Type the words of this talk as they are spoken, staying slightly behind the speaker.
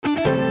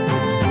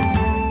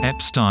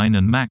Epstein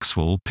and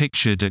Maxwell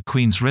pictured at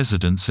Queen's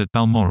residence at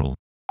Balmoral.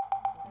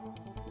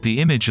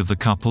 The image of the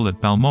couple at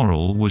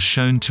Balmoral was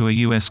shown to a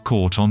U.S.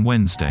 court on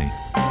Wednesday.